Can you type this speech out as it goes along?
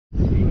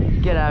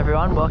G'day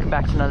everyone, welcome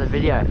back to another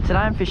video. Today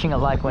I'm fishing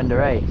at Lake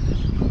Wendouree.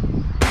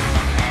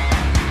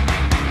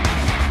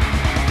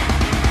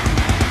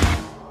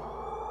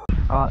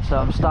 Alright, so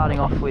I'm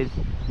starting off with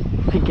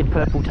pink and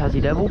purple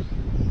Tassie Devil.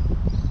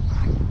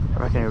 I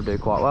reckon it'll do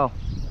quite well.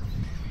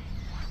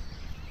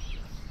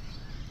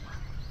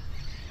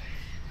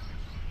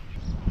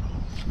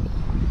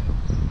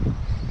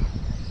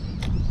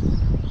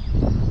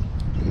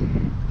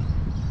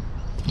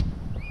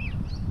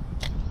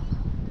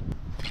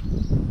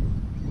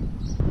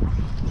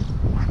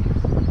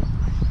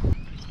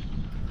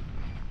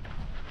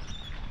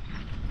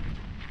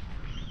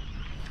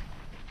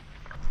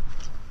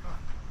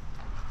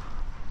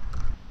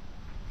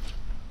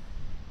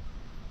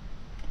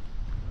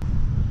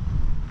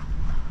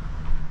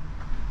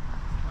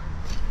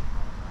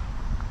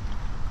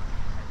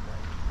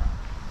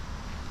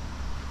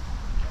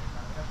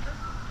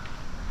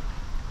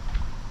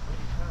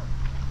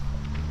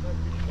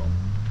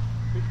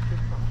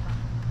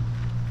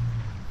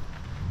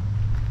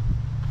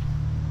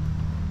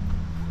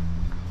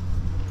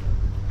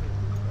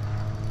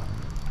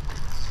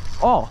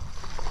 Oh,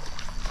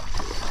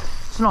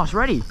 it's a nice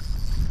reddie.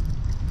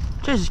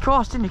 Jesus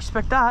Christ, didn't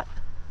expect that.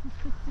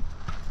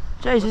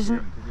 Jeez, isn't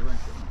it?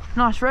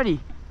 Nice reddie.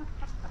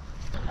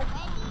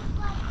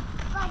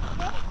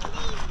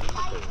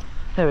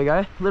 There we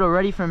go, little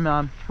reddie from,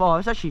 well,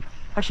 it's actually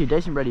a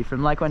decent reddie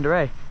from Lake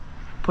Wendouree.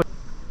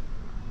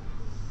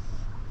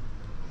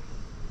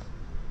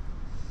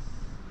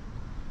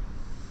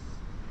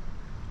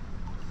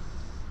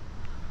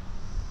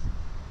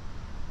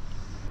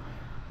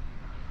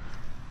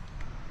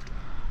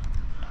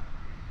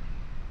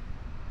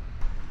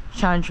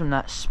 Change from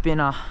that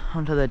spinner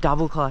onto the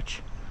double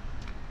clutch.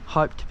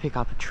 Hope to pick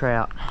up a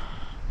trout.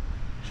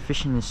 Just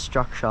fishing this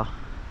structure.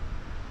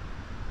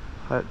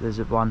 Hope there's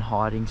one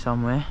hiding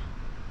somewhere.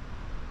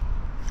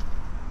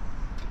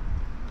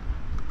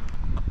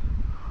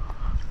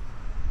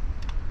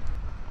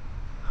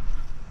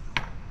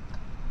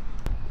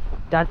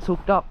 Dad's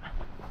hooked up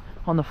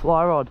on the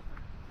fly rod.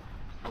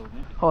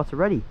 Oh, it's a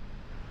reddie.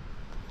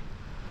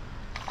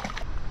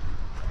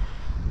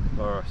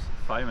 Or a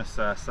famous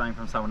saying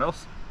from someone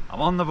else, I'm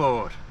on the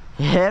board.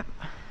 Yep.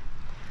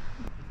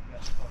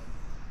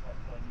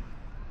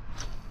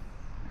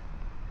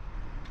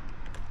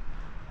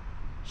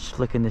 Just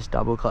flicking this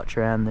double clutch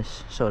around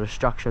this sort of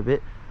structure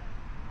bit.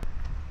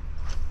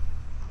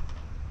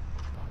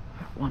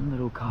 One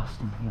little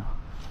cast in here.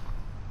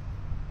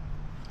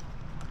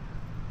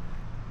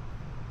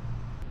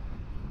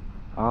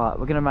 Alright,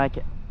 we're going to make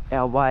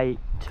our way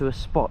to a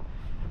spot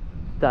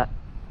that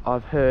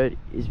I've heard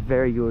is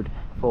very good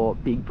for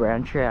big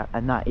brown trout,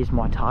 and that is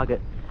my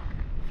target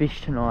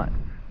fish tonight.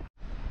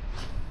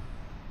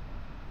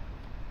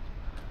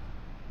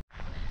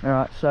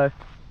 Alright, so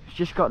it's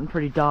just gotten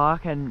pretty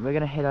dark and we're going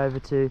to head over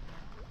to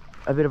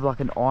a bit of like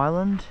an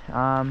island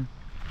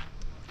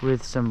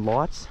with some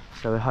lights,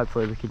 so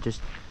hopefully we can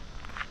just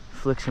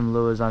flick some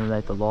lures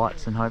underneath the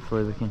lights and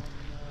hopefully we can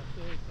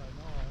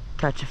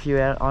catch a few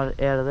out of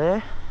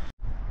there.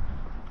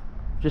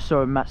 Just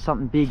saw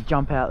something big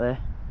jump out there.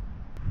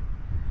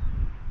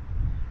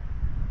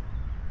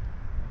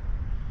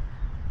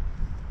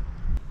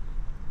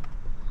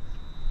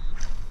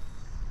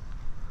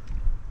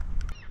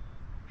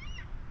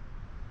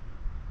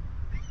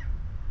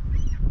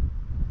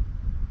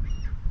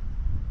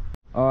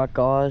 Alright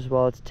guys,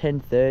 well it's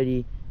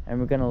 10:30 and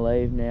we're going to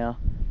leave now.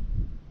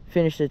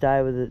 Finished the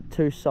day with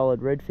 2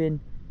 solid redfin.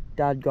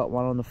 Dad got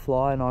one on the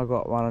fly and I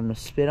got one on the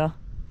spinner.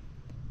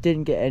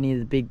 Didn't get any of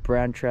the big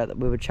brown trout that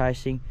we were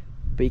chasing,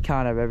 but you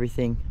can't have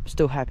everything. I'm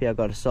still happy I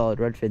got a solid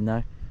redfin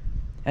though.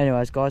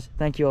 Anyways guys,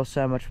 thank you all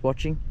so much for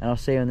watching and I'll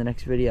see you in the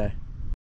next video.